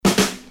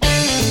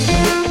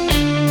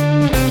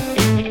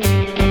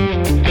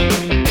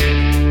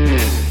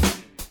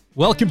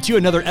Welcome to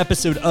another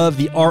episode of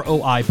the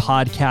ROI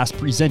Podcast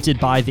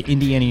presented by the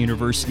Indiana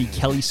University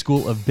Kelley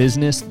School of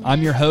Business.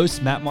 I'm your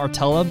host, Matt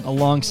Martella,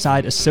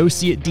 alongside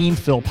Associate Dean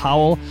Phil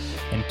Powell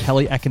and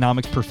Kelley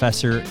Economics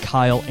Professor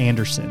Kyle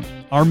Anderson.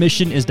 Our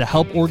mission is to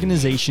help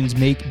organizations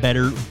make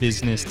better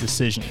business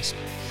decisions.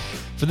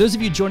 For those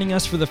of you joining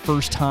us for the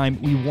first time,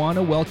 we want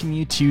to welcome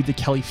you to the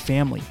Kelley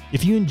family.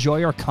 If you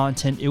enjoy our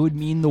content, it would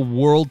mean the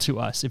world to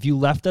us if you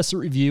left us a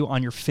review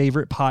on your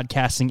favorite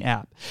podcasting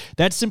app.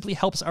 That simply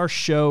helps our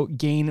show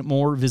gain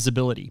more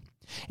visibility.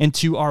 And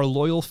to our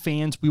loyal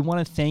fans, we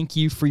want to thank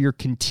you for your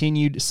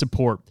continued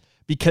support.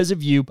 Because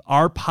of you,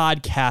 our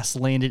podcast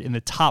landed in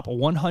the top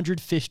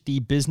 150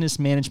 business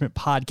management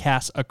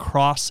podcasts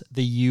across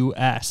the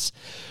U.S.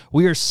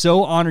 We are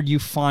so honored you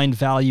find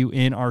value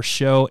in our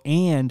show,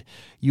 and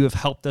you have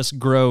helped us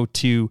grow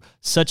to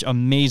such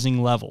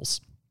amazing levels.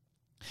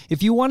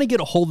 If you want to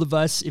get a hold of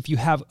us, if you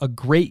have a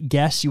great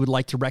guest you would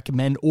like to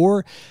recommend,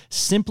 or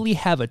simply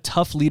have a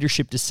tough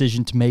leadership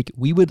decision to make,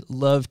 we would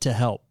love to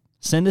help.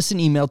 Send us an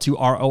email to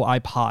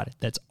ROIPod.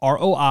 That's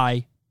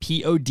ROIPOD@IUPUI.edu.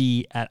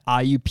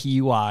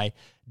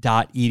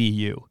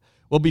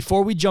 Well,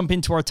 before we jump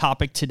into our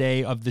topic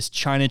today of this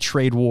China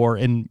trade war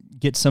and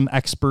get some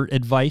expert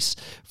advice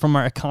from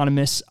our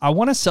economists, I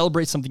want to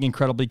celebrate something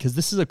incredible because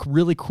this is a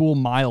really cool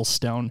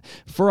milestone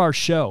for our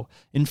show.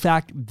 In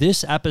fact,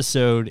 this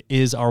episode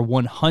is our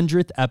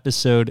 100th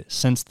episode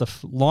since the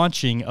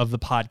launching of the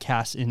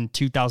podcast in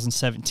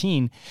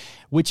 2017,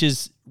 which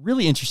is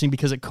really interesting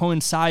because it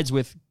coincides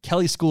with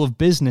Kelley School of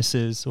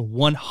Business's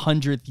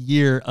 100th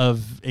year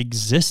of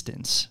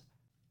existence.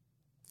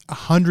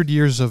 100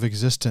 years of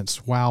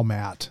existence. Wow,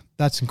 Matt,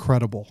 that's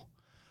incredible.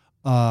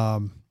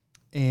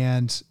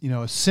 And,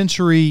 a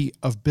century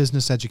of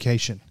business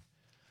education.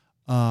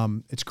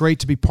 It's great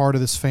to be part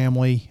of this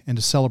family and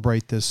to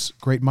celebrate this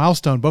great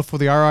milestone, both for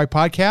the ROI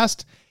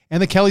podcast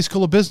and the Kelley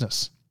School of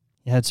Business.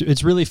 Yeah,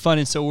 it's really fun.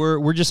 And so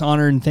we're just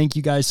honored, and thank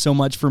you guys so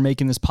much for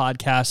making this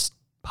podcast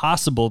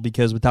possible,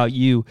 because without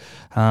you,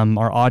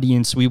 our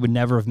audience, we would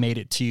never have made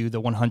it to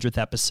the 100th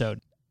episode.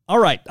 All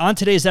right, on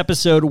today's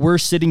episode, we're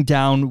sitting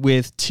down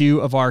with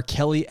two of our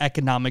Kelley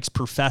Economics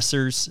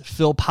professors,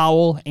 Phil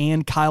Powell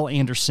and Kyle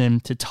Anderson,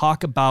 to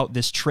talk about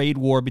this trade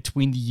war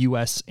between the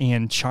U.S.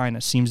 and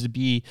China. Seems to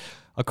be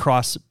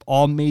across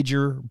all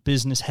major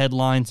business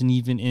headlines and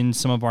even in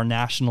some of our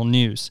national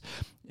news.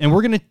 And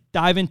we're going to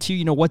dive into,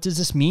 what does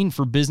this mean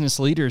for business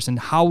leaders and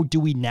how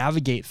do we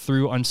navigate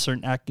through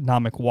uncertain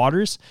economic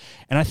waters?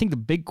 And I think the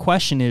big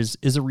question is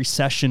a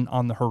recession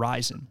on the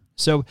horizon?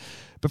 So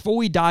before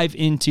we dive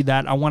into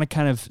that, I want to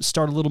kind of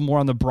start a little more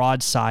on the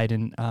broad side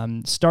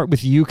and start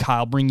with you,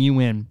 Kyle, bring you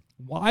in.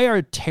 Why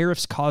are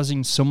tariffs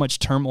causing so much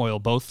turmoil,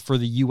 both for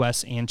the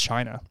U.S. and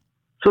China?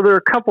 So there are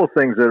a couple of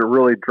things that are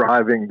really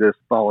driving this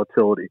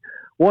volatility.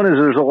 One is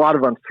there's a lot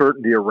of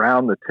uncertainty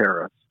around the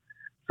tariffs.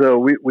 So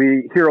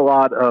we hear a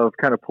lot of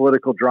kind of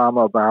political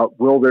drama about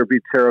will there be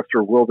tariffs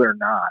or will there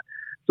not.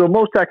 So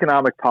most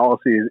economic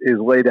policy is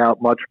laid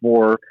out much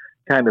more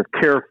kind of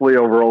carefully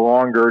over a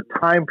longer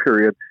time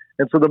period.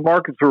 And so the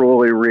markets are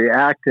really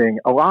reacting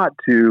a lot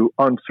to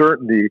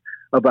uncertainty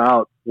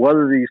about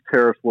whether these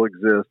tariffs will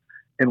exist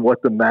and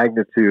what the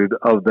magnitude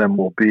of them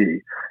will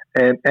be.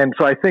 And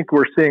so I think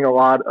we're seeing a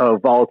lot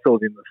of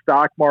volatility in the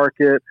stock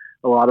market,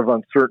 a lot of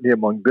uncertainty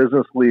among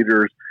business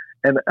leaders,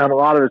 and a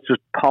lot of it's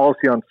just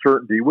policy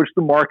uncertainty, which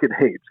the market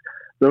hates.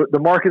 The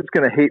market's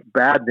going to hate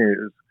bad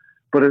news,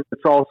 but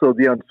it's also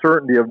the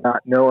uncertainty of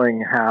not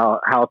knowing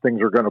how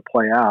things are going to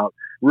play out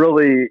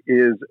really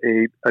is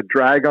a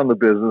drag on the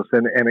business,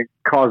 and it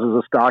causes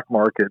the stock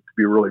market to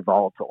be really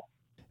volatile.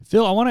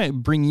 Phil, I want to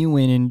bring you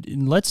in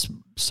and let's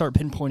start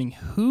pinpointing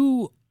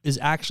who is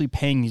actually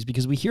paying these,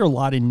 because we hear a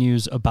lot in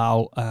news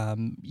about,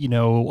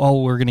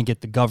 we're going to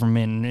get the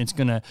government and it's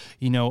going to,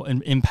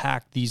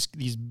 impact these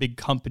big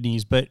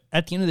companies. But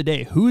at the end of the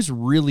day, who's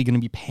really going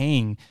to be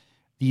paying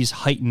these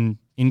heightened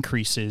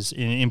increases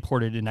in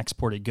imported and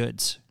exported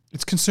goods?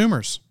 It's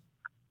consumers.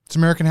 It's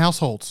American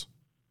households.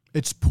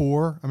 It's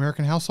poor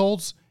American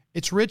households.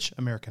 It's rich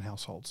American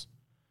households.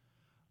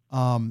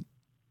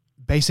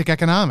 Basic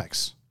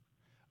economics.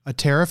 A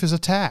tariff is a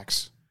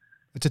tax.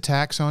 It's a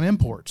tax on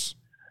imports.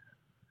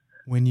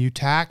 When you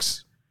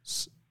tax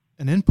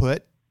an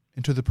input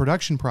into the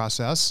production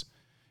process,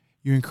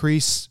 you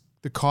increase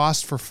the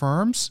cost for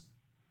firms,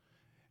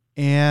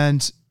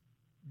 and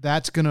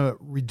that's going to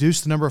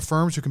reduce the number of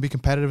firms who can be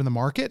competitive in the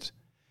market,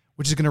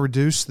 which is going to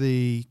reduce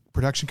the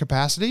production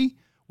capacity,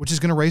 which is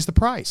going to raise the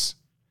price.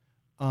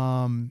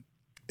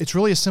 It's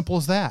really as simple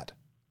as that.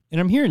 And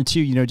I'm hearing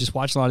too, just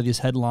watching a lot of these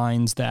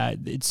headlines that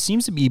it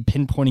seems to be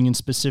pinpointing in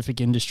specific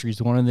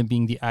industries, one of them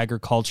being the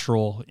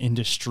agricultural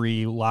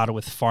industry, a lot of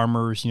with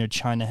farmers.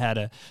 China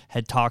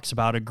had talks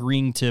about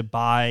agreeing to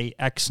buy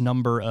X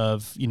number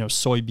of,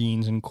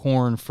 soybeans and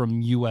corn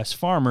from U.S.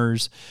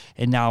 farmers.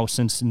 And now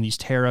since in these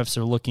tariffs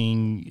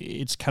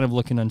it's kind of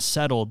looking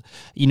unsettled.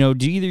 Do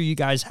either of you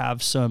guys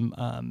have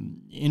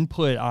some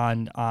input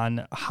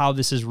on how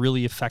this is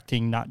really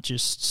affecting not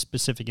just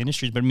specific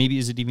industries, but maybe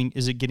is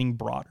it getting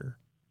broader?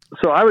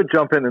 So I would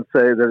jump in and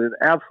say that it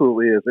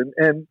absolutely is.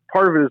 And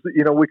part of it is,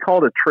 we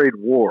call it a trade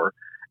war.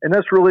 And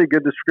that's really a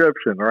good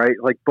description, right?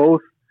 Like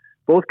both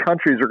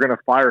countries are going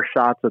to fire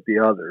shots at the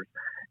others.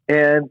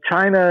 And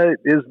China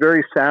is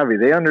very savvy.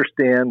 They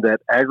understand that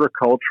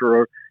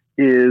agriculture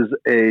is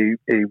a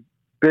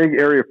big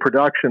area of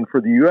production for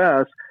the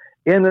U.S.,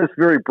 and it's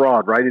very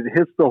broad, right? It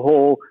hits the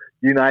whole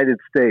United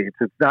States.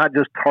 It's not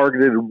just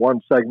targeted in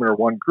one segment or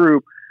one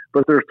group,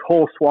 but there's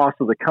whole swaths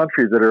of the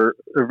country that are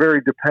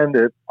very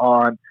dependent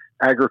on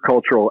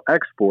agricultural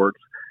exports.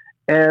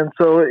 And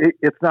so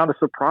it's not a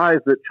surprise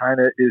that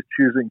China is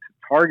choosing to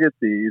target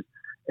these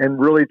and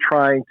really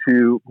trying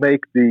to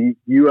make the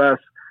U.S.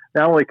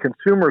 not only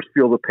consumers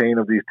feel the pain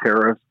of these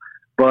tariffs,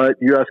 but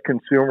U.S.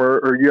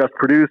 U.S.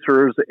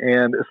 producers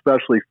and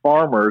especially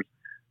farmers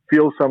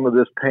feel some of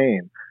this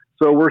pain.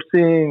 So we're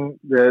seeing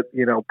that,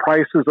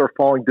 prices are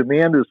falling,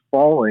 demand is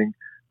falling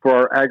for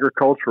our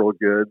agricultural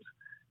goods.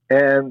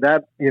 And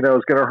that, is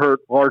going to hurt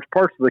large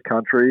parts of the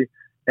country,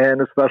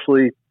 and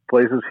especially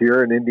places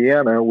here in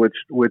Indiana, which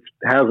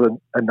has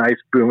a nice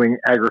booming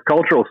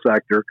agricultural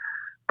sector.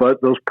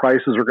 But those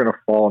prices are going to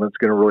fall, and it's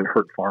going to really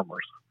hurt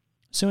farmers.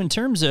 So in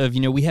terms of,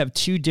 we have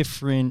two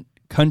different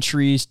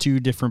countries, two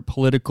different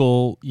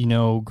political,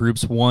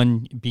 groups.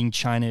 One being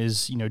China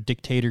is,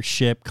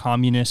 dictatorship,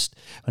 communist,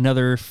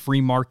 another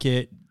free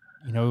market,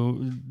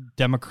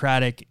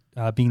 democratic,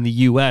 being the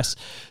U.S.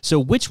 So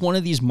which one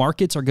of these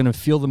markets are going to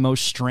feel the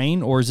most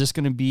strain, or is this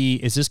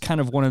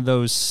kind of one of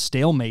those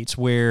stalemates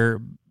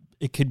where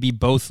it could be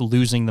both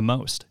losing the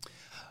most?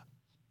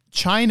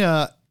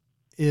 China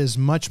is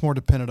much more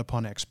dependent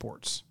upon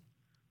exports,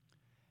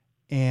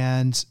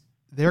 and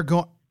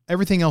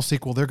everything else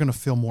equal, they're going to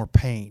feel more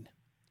pain.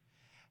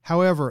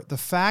 However, the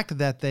fact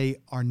that they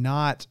are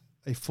not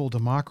a full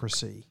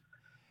democracy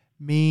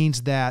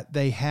means that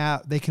they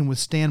can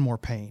withstand more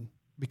pain,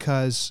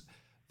 because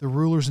the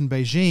rulers in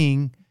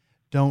Beijing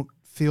don't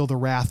feel the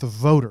wrath of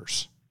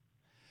voters.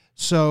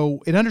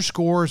 So it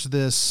underscores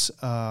this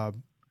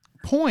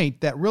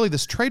point that really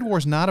this trade war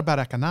is not about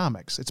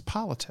economics; it's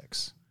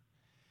politics.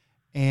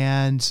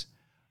 And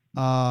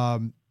I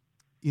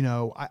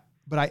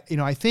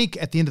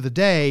think at the end of the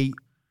day,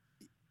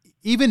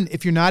 even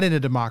if you're not in a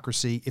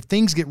democracy, if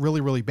things get really,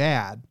 really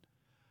bad,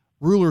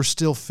 rulers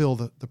still feel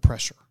the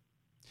pressure.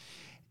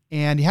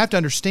 And you have to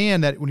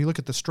understand that when you look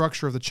at the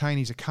structure of the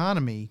Chinese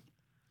economy,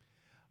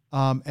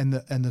 and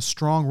the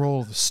strong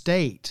role of the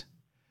state,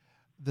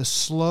 the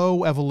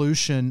slow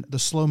evolution, the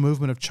slow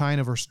movement of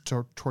China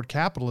toward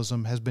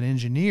capitalism has been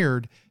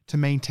engineered to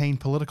maintain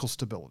political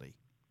stability.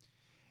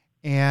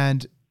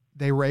 And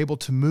they were able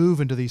to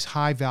move into these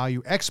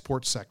high-value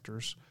export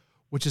sectors,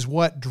 which is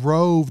what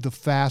drove the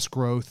fast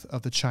growth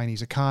of the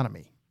Chinese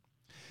economy.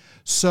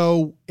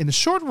 So in the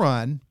short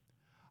run,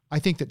 I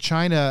think that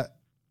China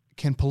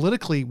can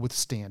politically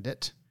withstand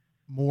it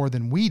more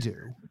than we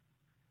do.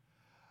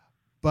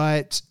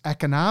 But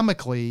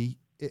economically,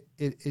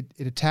 it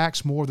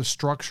attacks more the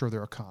structure of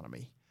their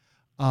economy.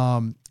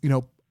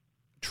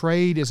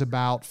 Trade is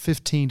about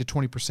 15 to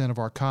 20% of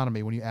our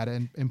economy when you add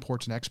in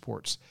imports and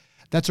exports.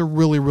 That's a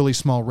really, really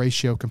small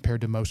ratio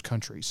compared to most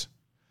countries.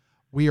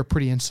 We are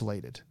pretty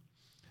insulated.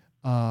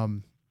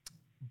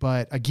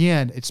 But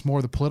again, it's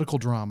more the political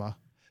drama.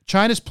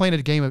 China is playing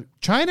a game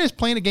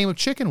of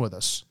chicken with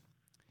us.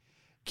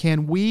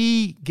 Can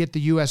we get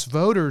the U.S.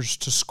 voters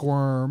to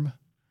squirm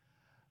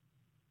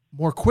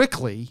more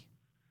quickly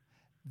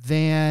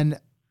than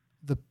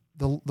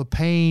the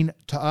pain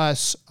to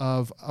us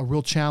of a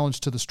real challenge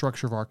to the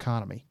structure of our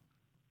economy?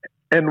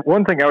 And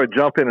one thing I would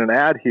jump in and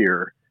add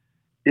here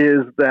is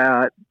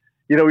that,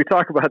 we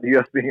talk about the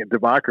U.S. being a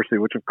democracy,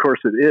 which of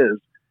course it is,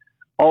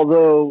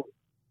 although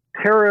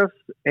tariffs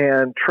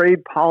and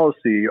trade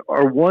policy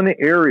are one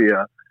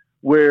area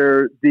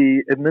where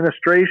the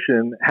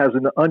administration has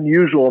an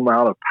unusual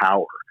amount of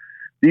power.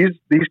 These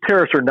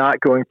tariffs are not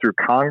going through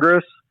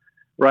Congress,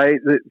 right?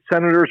 The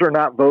senators are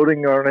not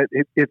voting on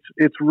it.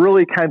 It's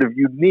really kind of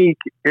unique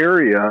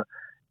area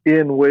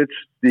in which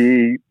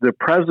the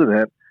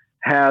president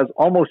has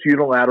almost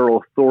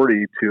unilateral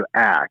authority to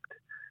act.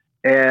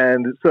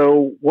 And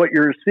so what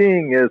you're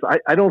seeing is,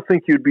 I don't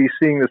think you'd be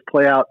seeing this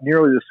play out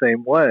nearly the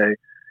same way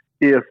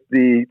if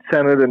the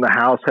Senate and the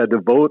House had to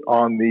vote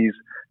on these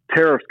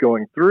tariffs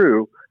going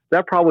through.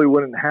 That probably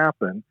wouldn't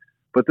happen.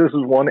 But this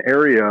is one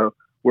area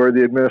where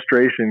the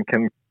administration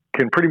can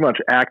pretty much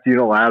act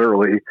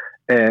unilaterally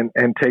and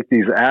take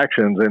these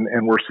actions,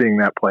 and we're seeing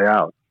that play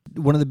out.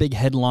 One of the big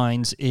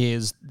headlines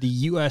is the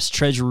U.S.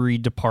 Treasury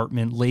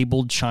Department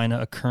labeled China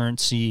a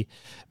currency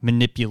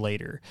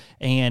manipulator.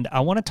 And I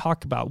want to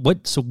talk about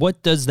what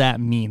does that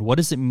mean? What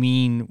does it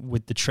mean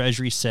with the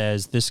Treasury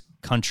says this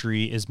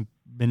country is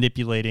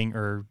manipulating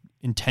or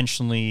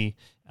intentionally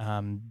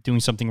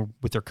doing something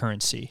with their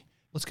currency?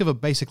 Let's give a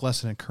basic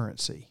lesson in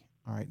currency.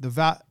 All right. The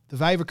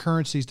value of a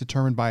currency is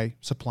determined by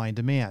supply and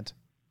demand.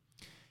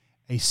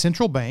 A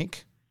central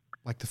bank,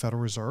 like the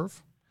Federal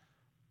Reserve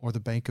or the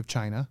Bank of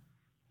China,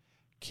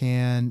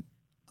 can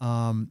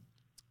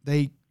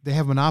they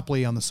have a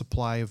monopoly on the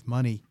supply of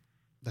money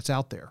that's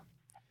out there.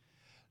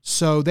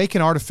 So they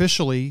can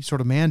artificially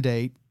sort of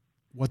mandate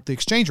what the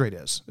exchange rate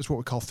is. It's what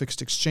we call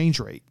fixed exchange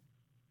rate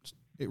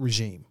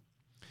regime.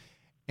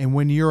 And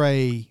when you're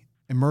a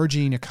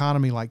emerging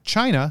economy like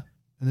China,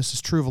 and this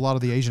is true of a lot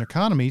of the Asian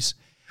economies,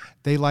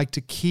 they like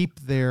to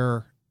keep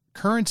their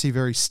currency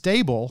very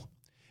stable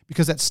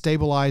because that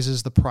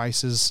stabilizes the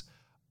prices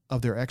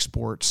of their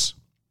exports.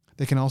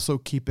 They can also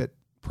keep it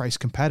price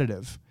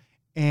competitive.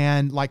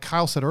 And like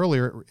Kyle said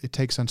earlier, it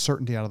takes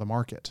uncertainty out of the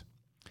market.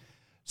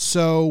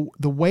 So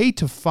the way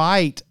to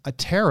fight a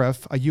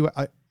tariff,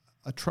 the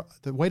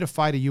way to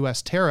fight a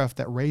U.S. tariff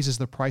that raises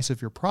the price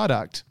of your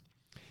product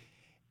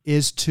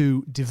is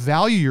to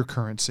devalue your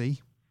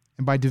currency.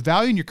 And by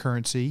devaluing your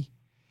currency,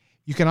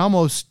 you can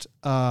almost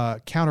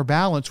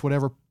counterbalance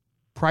whatever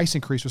price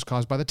increase was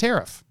caused by the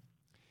tariff.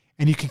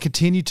 And you can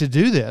continue to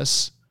do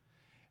this,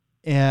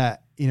 in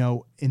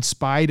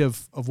spite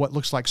of what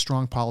looks like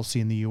strong policy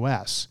in the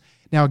U.S.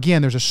 Now,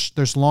 again,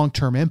 there's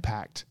long-term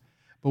impact.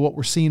 But what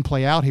we're seeing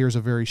play out here is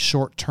a very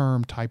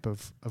short-term type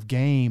of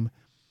game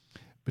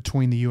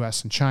between the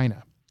U.S. and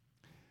China.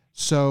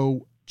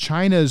 So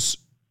China's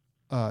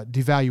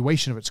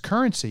devaluation of its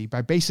currency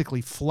by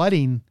basically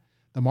flooding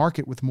the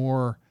market with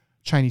more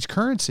Chinese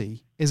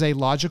currency is a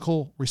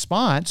logical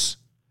response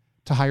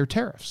to higher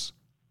tariffs,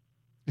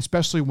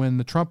 especially when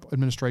the Trump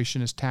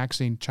administration is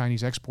taxing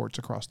Chinese exports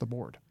across the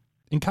board.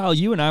 And Kyle,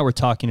 you and I were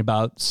talking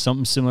about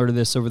something similar to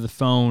this over the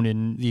phone,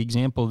 and the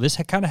example, this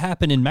kind of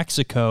happened in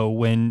Mexico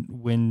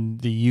when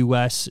the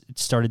U.S.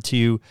 started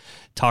to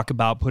talk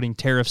about putting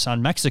tariffs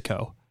on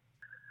Mexico.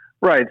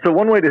 Right. So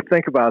one way to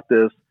think about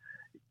this,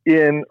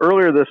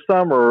 earlier this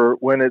summer,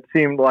 when it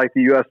seemed like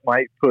the U.S.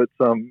 might put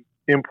some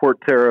import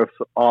tariffs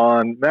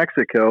on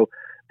Mexico,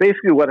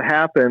 basically what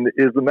happened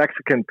is the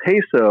Mexican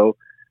peso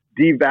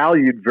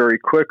devalued very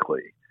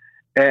quickly.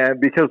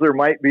 And because there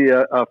might be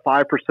a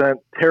 5%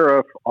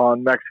 tariff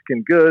on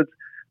Mexican goods,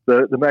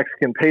 the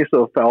Mexican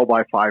peso fell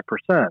by 5%.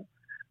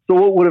 So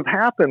what would have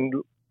happened,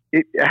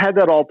 had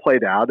that all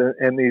played out,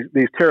 and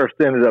these tariffs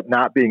ended up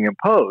not being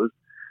imposed,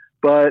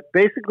 but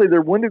basically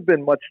there wouldn't have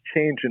been much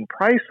change in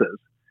prices.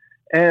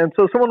 And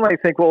so someone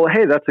might think, well,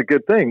 hey, that's a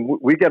good thing.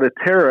 We get a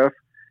tariff,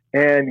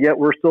 and yet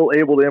we're still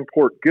able to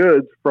import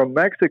goods from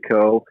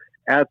Mexico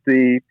at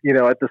the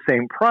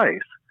same price.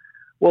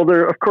 Well,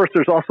 of course,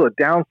 there's also a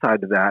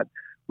downside to that,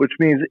 which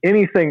means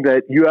anything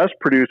that U.S.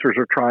 producers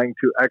are trying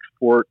to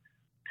export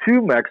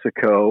to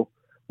Mexico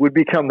would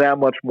become that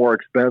much more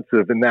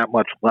expensive and that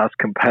much less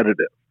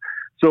competitive.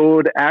 So it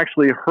would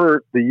actually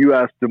hurt the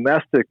U.S.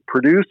 domestic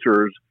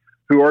producers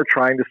who are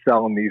trying to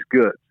sell in these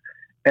goods.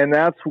 And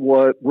that's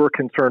what we're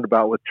concerned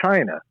about with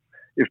China.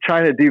 If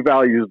China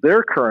devalues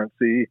their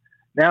currency,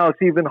 now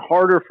it's even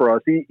harder for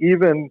us,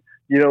 even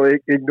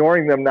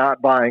ignoring them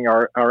not buying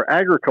our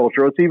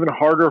agriculture, it's even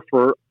harder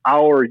for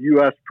our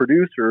U.S.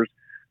 producers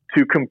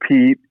to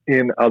compete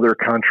in other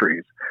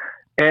countries.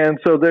 And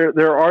so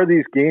there are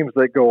these games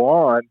that go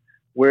on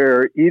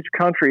where each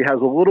country has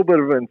a little bit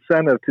of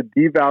incentive to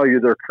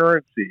devalue their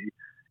currency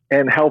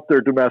and help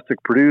their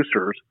domestic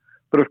producers.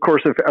 But of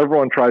course, if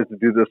everyone tries to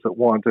do this at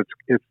once,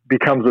 it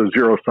becomes a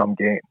zero-sum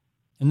game.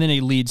 And then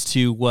it leads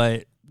to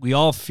what we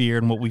all fear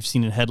and what we've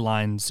seen in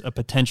headlines, a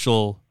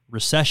potential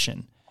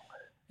recession.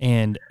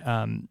 And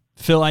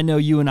Phil, I know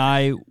you and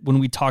I, when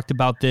we talked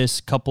about this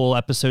a couple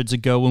episodes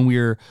ago, when we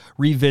were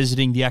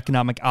revisiting the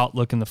economic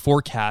outlook and the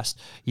forecast,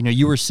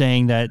 you were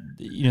saying that,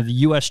 the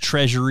U.S.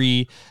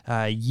 Treasury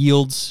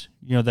yields,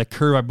 the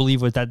curve, I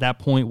believe, was at that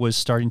point was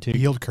starting to... The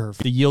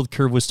yield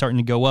curve was starting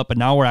to go up, but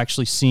now we're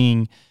actually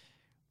seeing,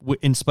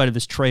 in spite of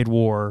this trade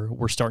war,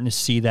 we're starting to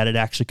see that it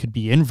actually could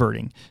be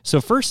inverting.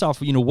 So first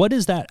off, what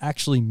does that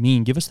actually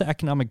mean? Give us the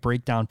economic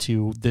breakdown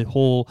to the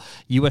whole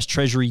U.S.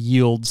 Treasury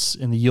yields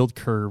and the yield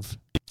curve.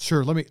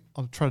 Sure.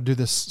 I'll try to do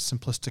this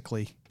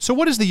simplistically. So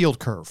what is the yield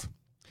curve?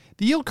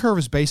 The yield curve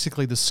is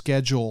basically the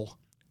schedule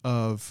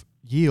of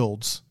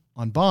yields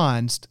on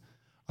bonds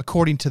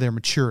according to their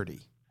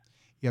maturity.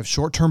 You have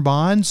short-term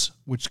bonds,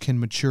 which can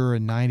mature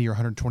in 90 or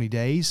 120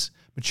 days.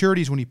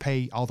 Maturity is when you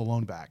pay all the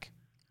loan back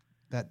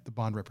that the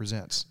bond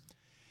represents.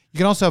 You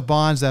can also have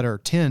bonds that are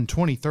 10,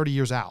 20, 30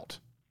 years out.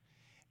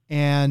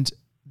 And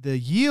the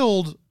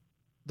yield,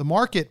 the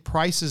market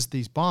prices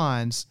these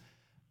bonds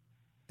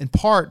in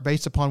part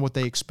based upon what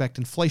they expect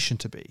inflation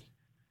to be.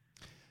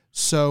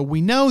 So we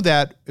know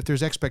that if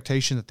there's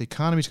expectation that the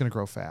economy is going to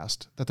grow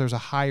fast, that there's a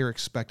higher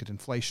expected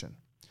inflation.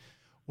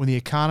 When the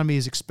economy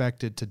is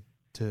expected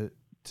to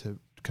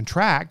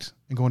contract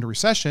and go into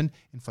recession,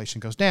 inflation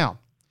goes down.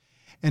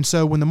 And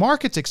so when the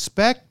markets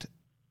expect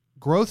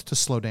growth to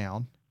slow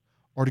down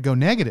or to go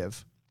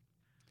negative,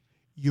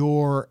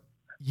 your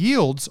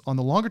yields on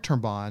the longer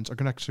term bonds are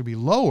going to actually be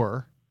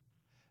lower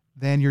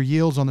than your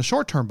yields on the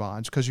short-term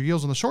bonds, because your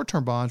yields on the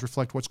short-term bonds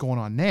reflect what's going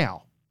on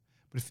now.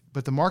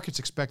 But the markets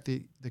expect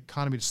the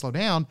economy to slow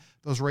down,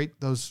 those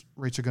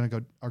rates are going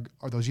to go,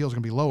 or those yields are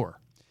going to be lower.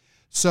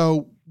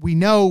 So we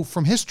know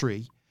from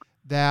history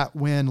that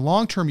when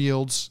long-term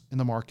yields in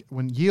the market,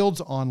 when yields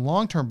on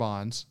long-term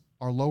bonds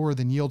are lower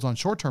than yields on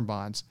short-term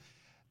bonds,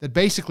 that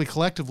basically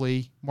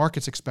collectively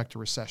markets expect a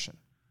recession.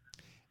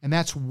 And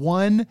that's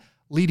one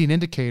leading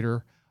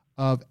indicator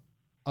of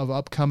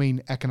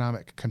upcoming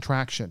economic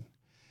contraction.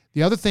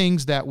 The other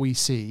things that we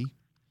see,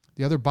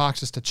 the other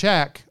boxes to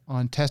check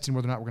on testing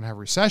whether or not we're going to have a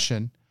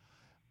recession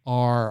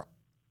are,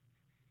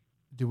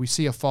 do we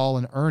see a fall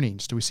in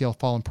earnings? Do we see a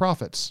fall in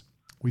profits?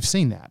 We've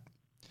seen that.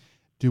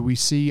 Do we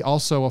see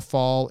also a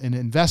fall in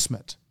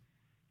investment?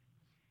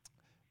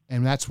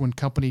 And that's when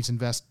companies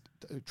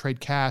trade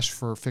cash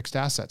for fixed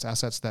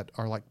assets that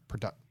are like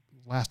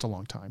last a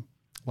long time,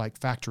 like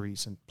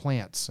factories and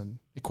plants and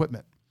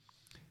equipment.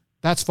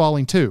 That's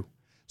falling too.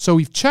 So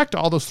we've checked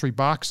all those three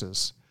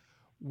boxes,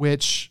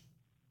 which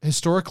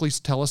historically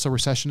tell us a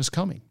recession is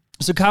coming.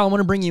 So Kyle, I want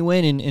to bring you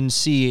in and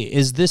see,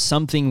 is this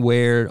something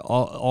where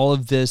all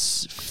of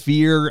this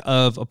fear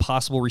of a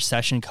possible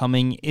recession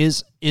coming,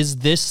 is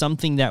this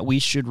something that we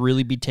should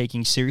really be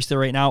taking seriously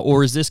right now?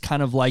 Or is this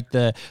kind of like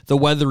the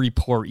weather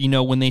report,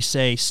 when they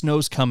say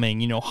snow's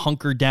coming,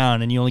 hunker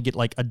down, and you only get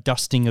like a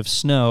dusting of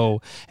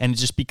snow, and it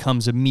just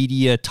becomes a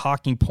media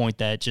talking point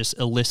that just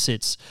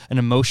elicits an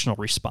emotional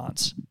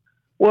response?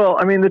 Well,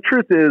 I mean, the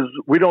truth is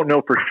we don't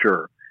know for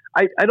sure.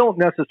 I don't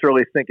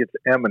necessarily think it's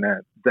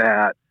imminent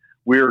that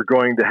we're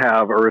going to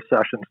have a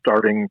recession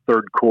starting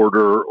third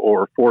quarter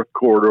or fourth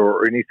quarter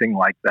or anything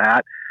like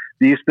that.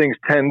 These things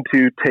tend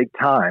to take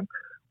time.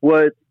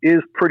 What is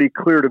pretty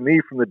clear to me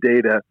from the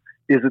data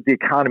is that the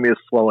economy is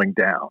slowing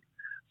down.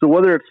 So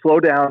whether it slow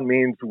down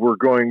means we're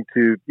going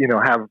to,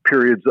 have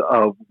periods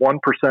of 1%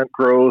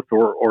 growth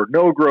or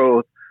no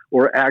growth,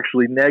 or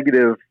actually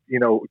negative,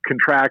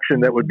 contraction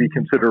that would be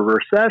considered a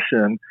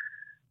recession,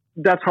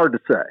 that's hard to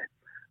say.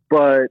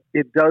 But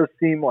it does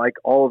seem like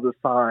all of the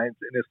signs,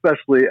 and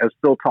especially as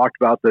Phil talked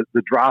about,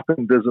 the drop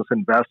in business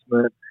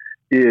investment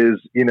is,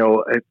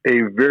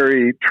 a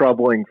very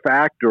troubling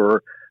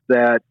factor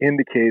that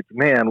indicates,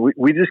 man,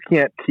 we just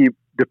can't keep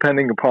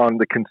depending upon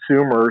the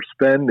consumer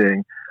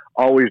spending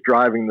always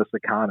driving this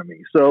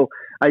economy. So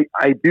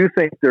I do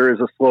think there is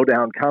a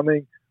slowdown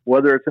coming,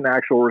 whether it's an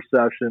actual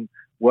recession,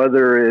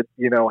 whether it,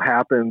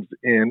 happens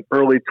in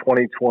early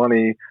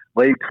 2020,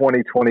 late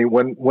 2020,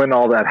 when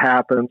all that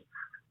happens.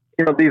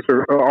 These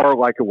are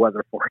like a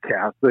weather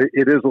forecast.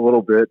 It is a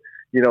little bit,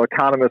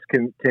 economists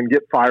can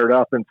get fired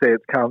up and say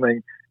it's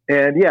coming.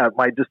 And yeah, it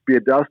might just be a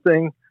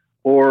dusting,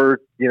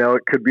 or,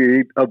 it could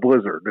be a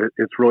blizzard.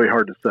 It's really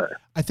hard to say.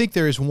 I think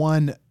there is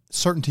one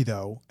certainty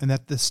though, and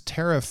that this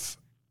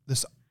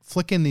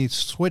flicking the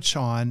switch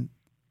on,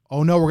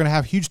 oh no, we're going to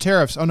have huge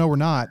tariffs. Oh no, we're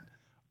not.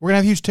 We're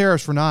going to have huge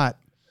tariffs. We're not.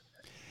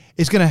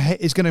 It's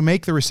going to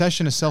make the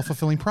recession a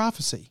self-fulfilling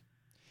prophecy.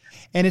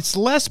 And it's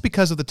less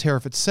because of the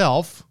tariff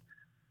itself.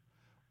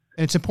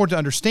 And it's important to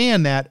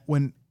understand that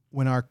when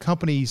our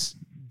companies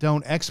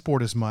don't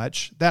export as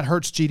much, that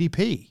hurts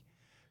GDP.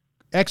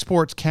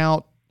 Exports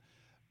count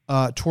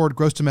toward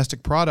gross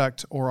domestic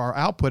product or our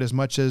output as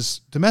much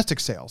as domestic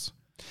sales.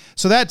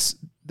 So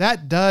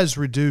that does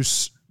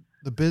reduce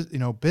the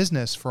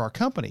business for our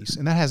companies,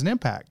 and that has an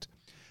impact.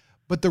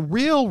 But the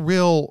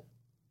real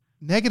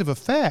negative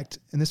effect,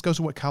 and this goes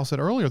to what Kyle said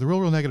earlier, the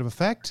real negative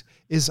effect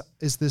is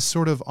this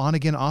sort of on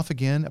again, off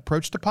again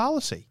approach to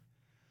policy.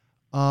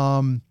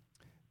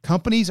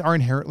 Companies are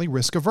inherently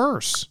risk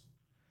averse.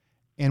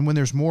 And when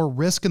there's more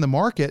risk in the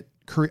market,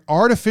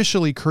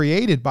 artificially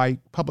created by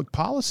public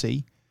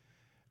policy,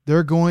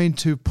 they're going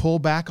to pull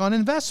back on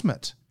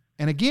investment.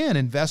 And again,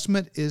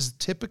 investment is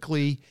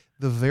typically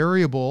the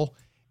variable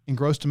in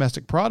gross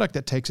domestic product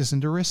that takes us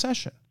into a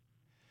recession.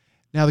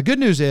 Now, the good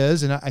news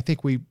is, and I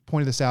think we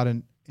pointed this out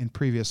in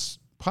previous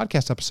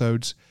podcast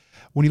episodes,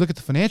 when you look at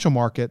the financial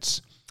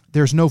markets,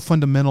 there's no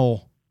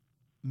fundamental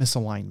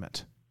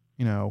misalignment,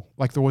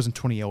 like there was in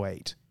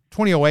 2008.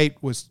 2008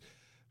 was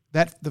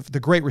that the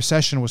Great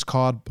Recession was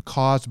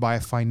caused by a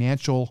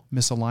financial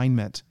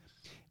misalignment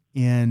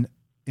in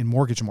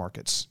mortgage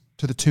markets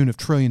to the tune of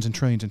trillions and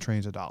trillions and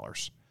trillions of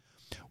dollars.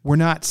 We're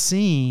not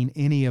seeing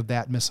any of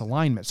that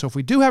misalignment. So if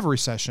we do have a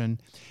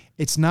recession,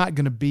 it's not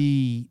going to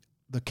be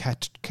the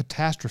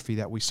catastrophe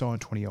that we saw in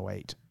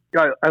 2008.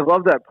 I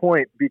love that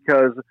point,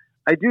 because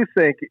I do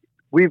think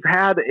we've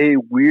had a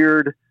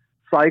weird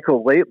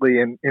cycle lately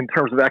in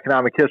terms of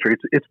economic history.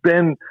 It's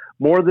been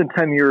more than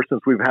 10 years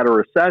since we've had a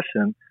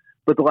recession,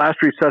 but the last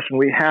recession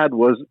we had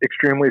was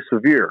extremely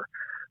severe.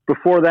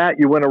 Before that,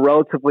 you went a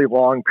relatively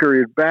long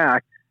period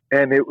back,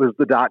 and it was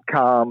the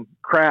dot-com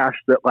crash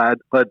that led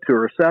to a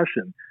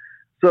recession.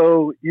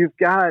 So you've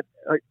got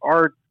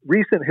our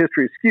recent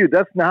history skewed.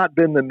 That's not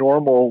been the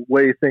normal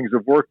way things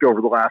have worked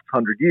over the last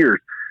 100 years.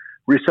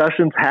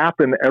 Recessions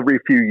happen every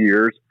few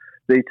years.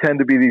 They tend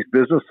to be these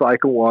business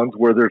cycle ones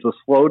where there's a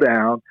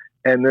slowdown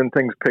and then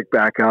things pick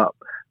back up.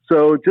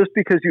 So just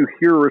because you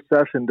hear a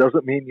recession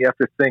doesn't mean you have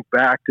to think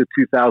back to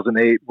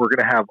 2008. We're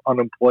going to have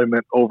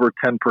unemployment over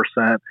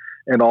 10%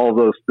 and all of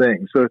those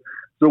things. So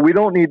we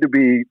don't need to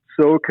be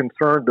so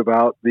concerned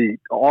about the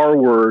R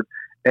word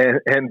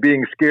and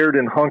being scared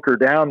and hunker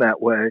down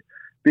that way,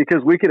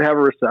 because we could have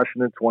a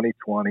recession in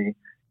 2020,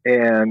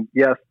 and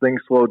yes,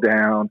 things slow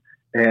down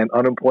and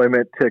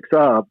unemployment ticks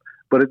up,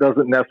 but it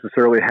doesn't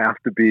necessarily have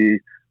to be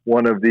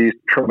one of these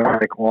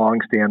traumatic,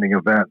 long-standing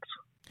events.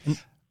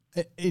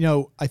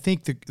 I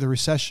think the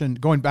recession,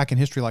 going back in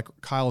history like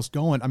Kyle is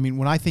going, I mean,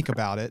 when I think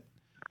about it,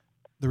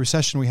 the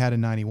recession we had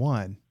in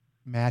 91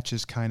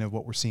 matches kind of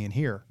what we're seeing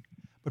here,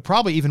 but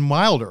probably even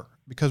milder,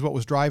 because what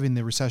was driving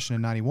the recession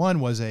in 91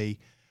 was an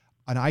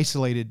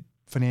isolated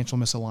financial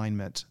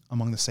misalignment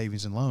among the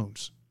savings and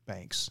loans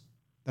banks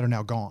that are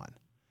now gone.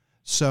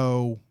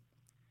 So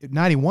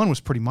 91 was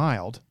pretty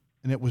mild,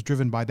 and it was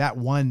driven by that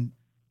one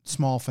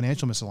small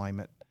financial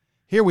misalignment.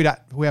 Here we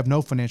have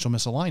no financial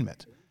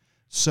misalignment.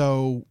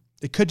 So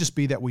it could just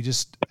be that we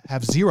just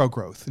have zero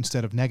growth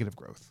instead of negative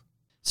growth.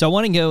 So I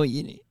want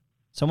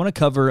to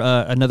cover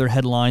another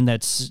headline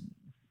that's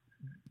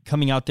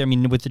coming out there. I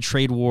mean, with the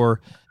trade war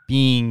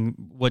being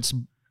what's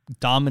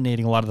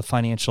dominating a lot of the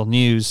financial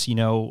news,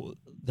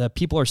 the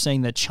people are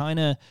saying that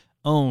China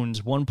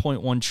owns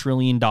 $1.1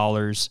 trillion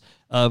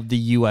of the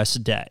U.S.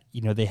 debt.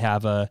 They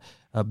have a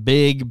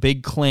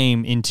big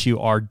claim into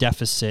our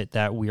deficit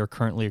that we are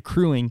currently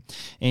accruing.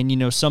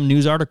 And, some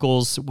news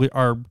articles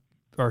are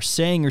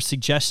saying or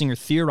suggesting or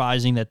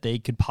theorizing that they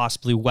could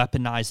possibly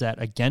weaponize that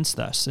against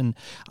us. And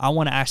I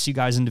want to ask you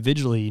guys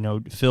individually,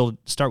 Phil,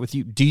 start with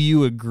you. Do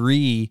you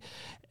agree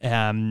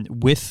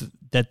with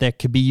that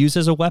could be used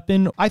as a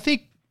weapon? I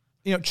think,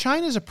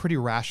 China is a pretty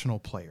rational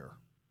player.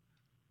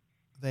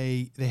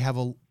 They have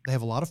a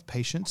lot of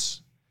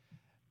patience.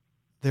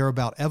 They're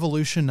about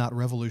evolution, not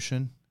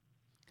revolution.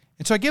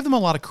 And so I give them a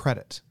lot of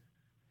credit.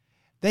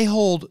 They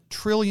hold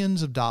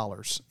trillions of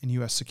dollars in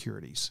U.S.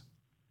 securities.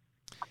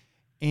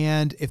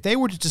 And if they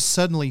were to just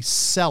suddenly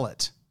sell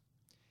it,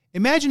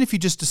 imagine if you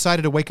just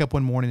decided to wake up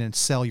one morning and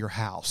sell your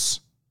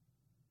house.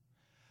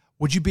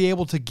 Would you be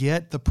able to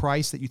get the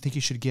price that you think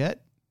you should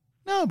get?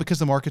 No, because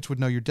the markets would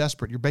know you're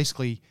desperate. You're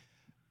basically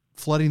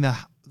flooding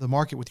the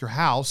market with your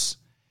house,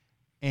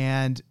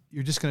 and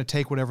you're just going to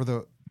take whatever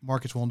the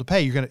market's willing to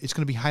pay. It's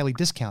going to be highly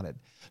discounted.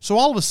 So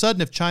all of a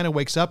sudden, if China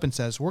wakes up and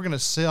says, we're going to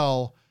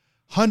sell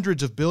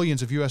hundreds of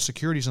billions of U.S.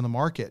 securities on the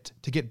market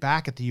to get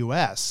back at the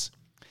U.S.,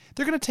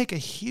 they're going to take a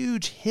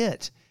huge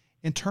hit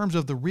in terms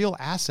of the real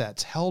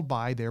assets held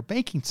by their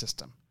banking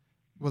system,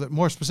 well,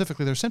 more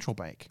specifically their central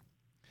bank.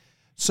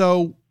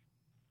 So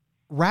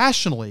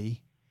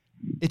rationally,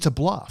 it's a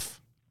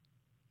bluff.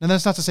 And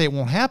that's not to say it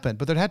won't happen,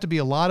 but there'd have to be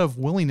a lot of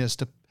willingness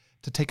to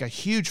take a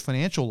huge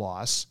financial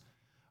loss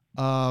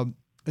for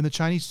the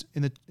Chinese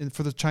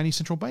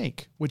central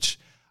bank, which,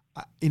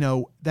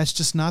 that's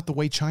just not the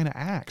way China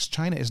acts.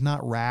 China is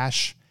not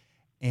rash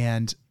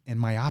and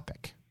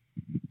myopic.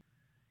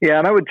 Yeah,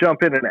 and I would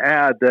jump in and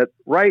add that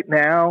right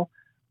now,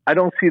 I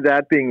don't see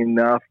that being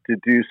enough to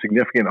do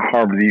significant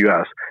harm to the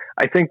U.S.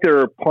 I think there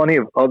are plenty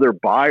of other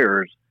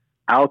buyers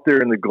out there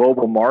in the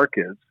global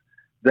markets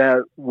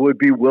that would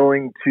be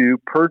willing to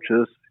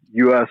purchase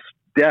U.S.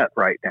 debt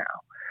right now,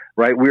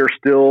 right? We are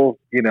still,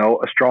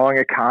 a strong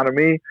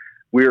economy.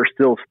 We are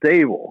still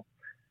stable.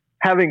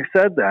 Having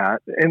said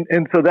that,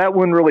 and so that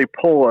wouldn't really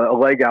pull a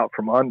leg out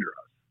from under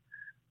us.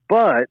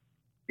 But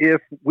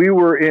if we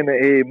were in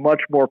a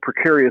much more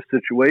precarious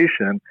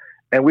situation,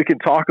 and we can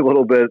talk a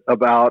little bit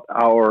about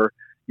our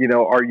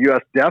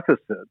U.S.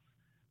 deficits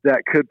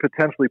that could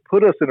potentially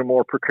put us in a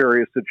more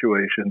precarious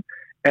situation,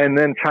 and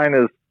then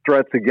China's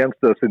threats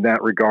against us in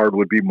that regard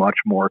would be much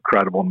more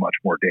credible and much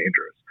more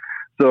dangerous.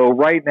 So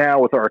right now,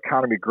 with our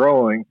economy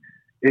growing,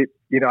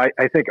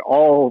 I think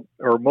all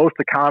or most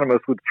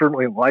economists would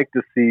certainly like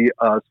to see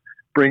us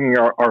bringing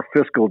our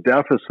fiscal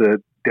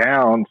deficit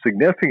down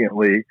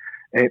significantly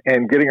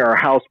and getting our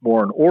house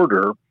more in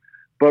order.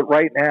 But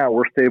right now,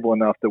 we're stable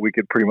enough that we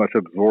could pretty much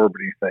absorb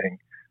anything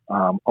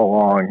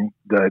along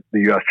the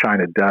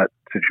U.S.-China debt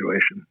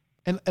situation.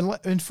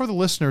 And for the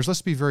listeners,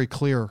 let's be very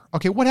clear.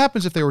 Okay, what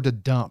happens if they were to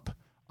dump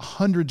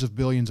hundreds of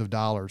billions of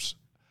dollars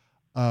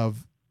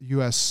of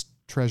U.S.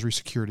 Treasury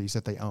securities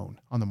that they own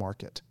on the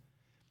market?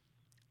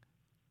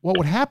 What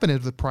would happen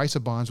is the price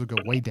of bonds would go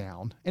way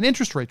down and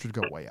interest rates would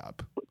go way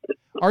up.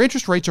 Our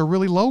interest rates are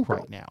really low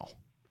right now.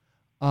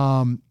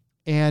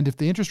 And if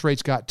the interest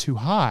rates got too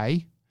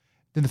high,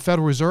 then the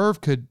Federal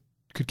Reserve could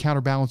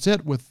counterbalance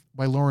it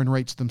by lowering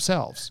rates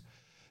themselves.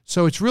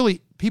 So it's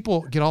really,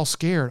 people get all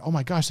scared. Oh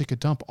my gosh, they could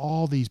dump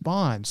all these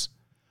bonds.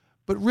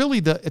 But really,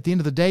 at the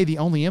end of the day, the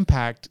only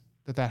impact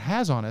that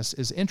has on us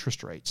is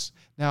interest rates.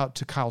 Now,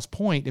 to Kyle's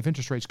point, if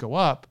interest rates go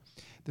up,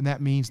 then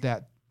that means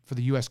that for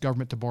the U.S.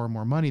 government to borrow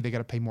more money, they got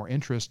to pay more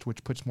interest,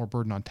 which puts more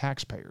burden on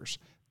taxpayers.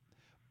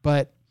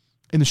 But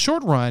in the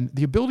short run,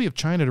 the ability of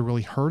China to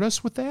really hurt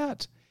us with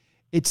that,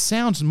 it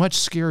sounds much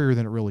scarier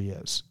than it really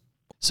is.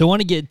 So I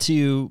want to get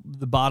to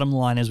the bottom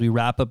line as we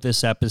wrap up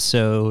this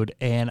episode,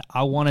 and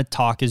I want to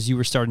talk, as you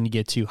were starting to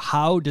get to,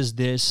 how does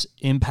this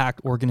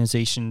impact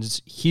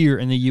organizations here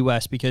in the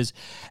U.S.? Because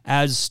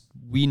as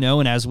we know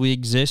and as we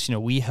exist,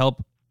 we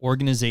help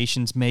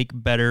organizations make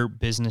better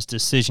business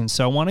decisions.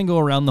 So I want to go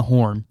around the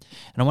horn,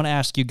 and I want to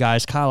ask you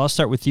guys, Kyle, I'll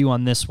start with you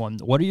on this one.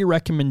 What are your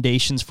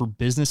recommendations for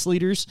business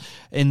leaders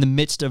in the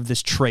midst of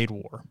this trade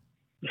war?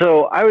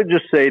 So I would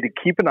just say to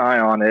keep an eye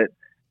on it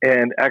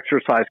and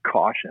exercise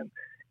caution.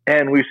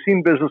 And we've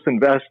seen business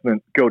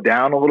investment go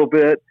down a little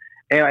bit.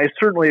 And I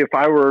certainly, if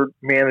I were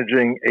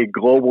managing a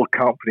global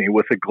company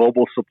with a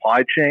global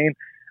supply chain,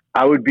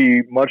 I would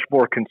be much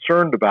more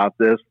concerned about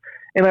this.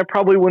 And I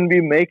probably wouldn't be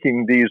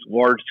making these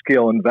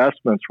large-scale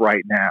investments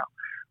right now.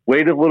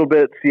 Wait a little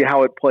bit, see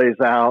how it plays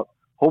out.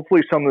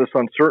 Hopefully some of this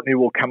uncertainty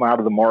will come out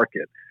of the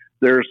market.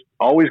 There's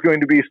always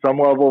going to be some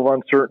level of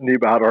uncertainty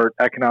about our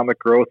economic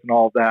growth and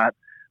all that.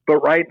 But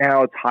right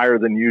now it's higher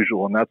than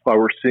usual, and that's why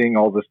we're seeing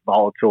all this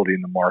volatility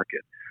in the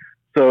market.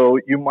 So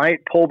you might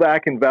pull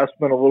back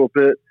investment a little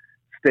bit,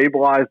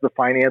 stabilize the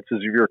finances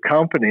of your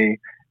company,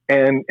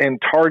 and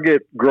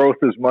target growth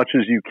as much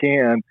as you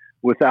can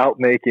without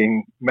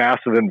making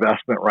massive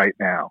investment right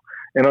now.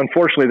 And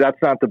unfortunately,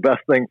 that's not the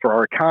best thing for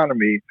our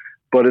economy,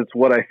 but it's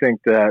what I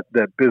think that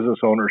business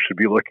owners should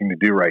be looking to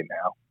do right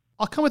now.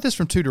 I'll come at this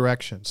from two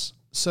directions.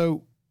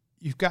 So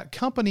you've got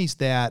companies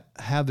that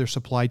have their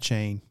supply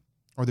chain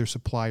or their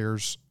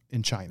suppliers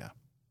in China.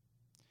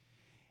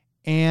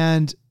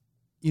 And,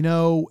 you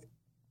know,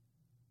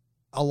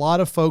 a lot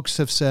of folks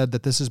have said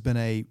that this has been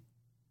a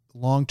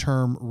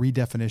long-term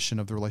redefinition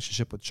of the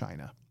relationship with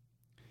China.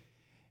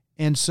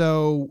 And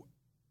so,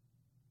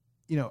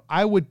 you know,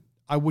 I would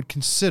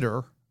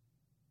consider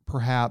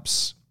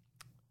perhaps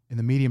in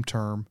the medium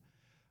term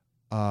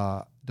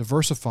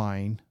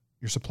diversifying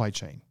your supply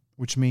chain,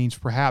 which means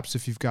perhaps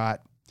if you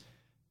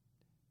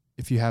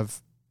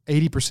have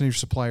 80% of your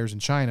suppliers in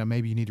China,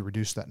 maybe you need to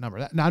reduce that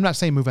number. Now, I'm not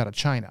saying move out of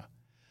China,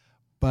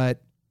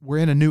 but we're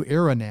in a new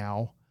era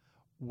now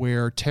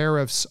where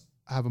tariffs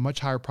have a much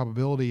higher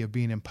probability of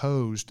being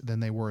imposed than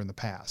they were in the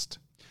past,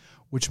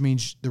 which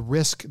means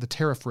the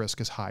tariff risk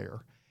is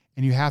higher,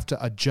 and you have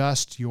to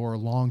adjust your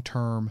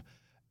long-term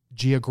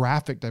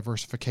geographic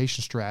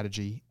diversification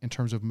strategy in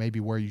terms of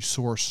maybe where you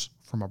source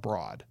from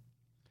abroad.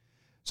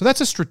 So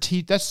that's a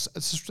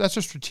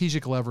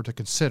strategic lever to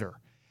consider.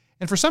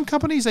 And for some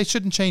companies, they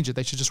shouldn't change it.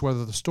 They should just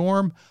weather the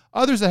storm.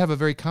 Others that have a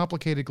very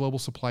complicated global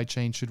supply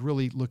chain should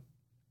really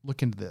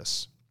look into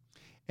this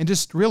and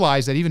just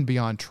realize that even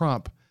beyond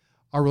Trump,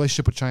 our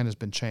relationship with China has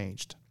been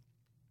changed.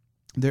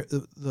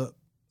 The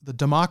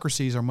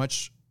democracies are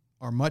much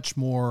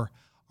more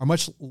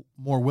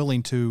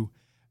willing to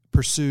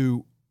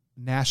pursue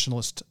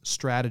nationalist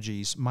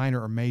strategies,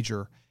 minor or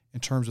major, in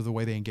terms of the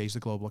way they engage the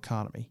global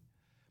economy.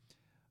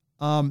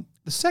 The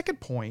second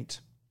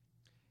point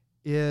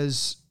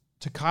is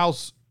to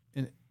Kyle's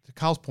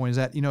point is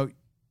that, you know,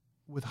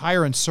 with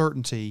higher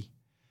uncertainty,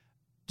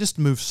 just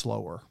move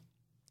slower.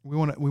 We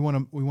want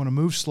to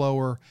move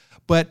slower,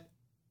 but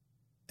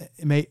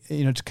it may,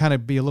 you know, to kind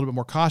of be a little bit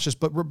more cautious.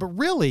 But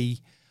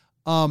really,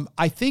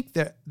 I think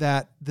that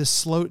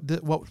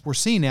what we're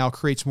seeing now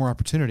creates more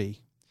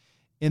opportunity,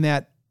 in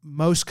that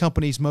most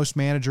companies, most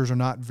managers are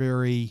not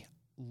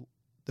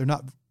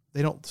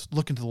they don't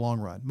look into the long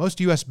run.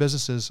 Most U.S.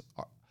 businesses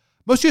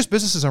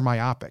are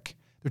myopic.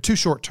 They're too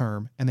short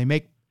term, and they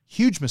make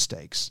huge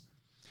mistakes.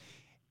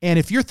 And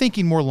if you're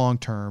thinking more long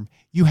term,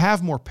 you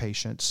have more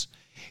patience.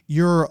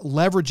 You're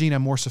leveraging a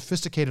more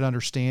sophisticated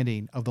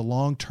understanding of the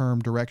long term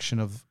direction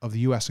of the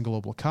U.S. and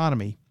global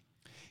economy.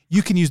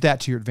 You can use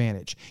that to your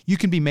advantage. You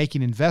can be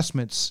making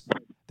investments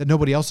that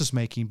nobody else is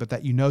making, but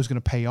that you know is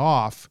going to pay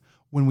off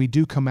when we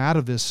do come out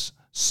of this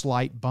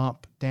slight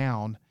bump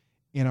down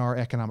in our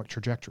economic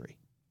trajectory.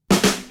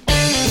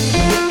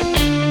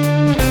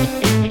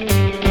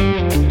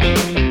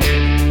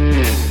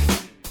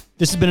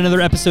 This has been another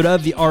episode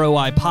of the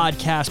ROI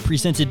Podcast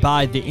presented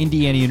by the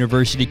Indiana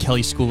University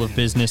Kelley School of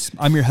Business.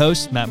 I'm your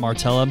host, Matt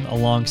Martella,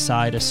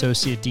 alongside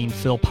Associate Dean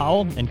Phil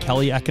Powell and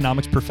Kelley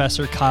Economics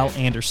Professor Kyle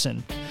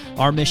Anderson.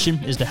 Our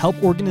mission is to help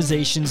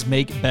organizations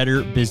make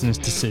better business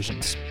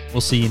decisions.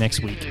 We'll see you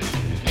next week.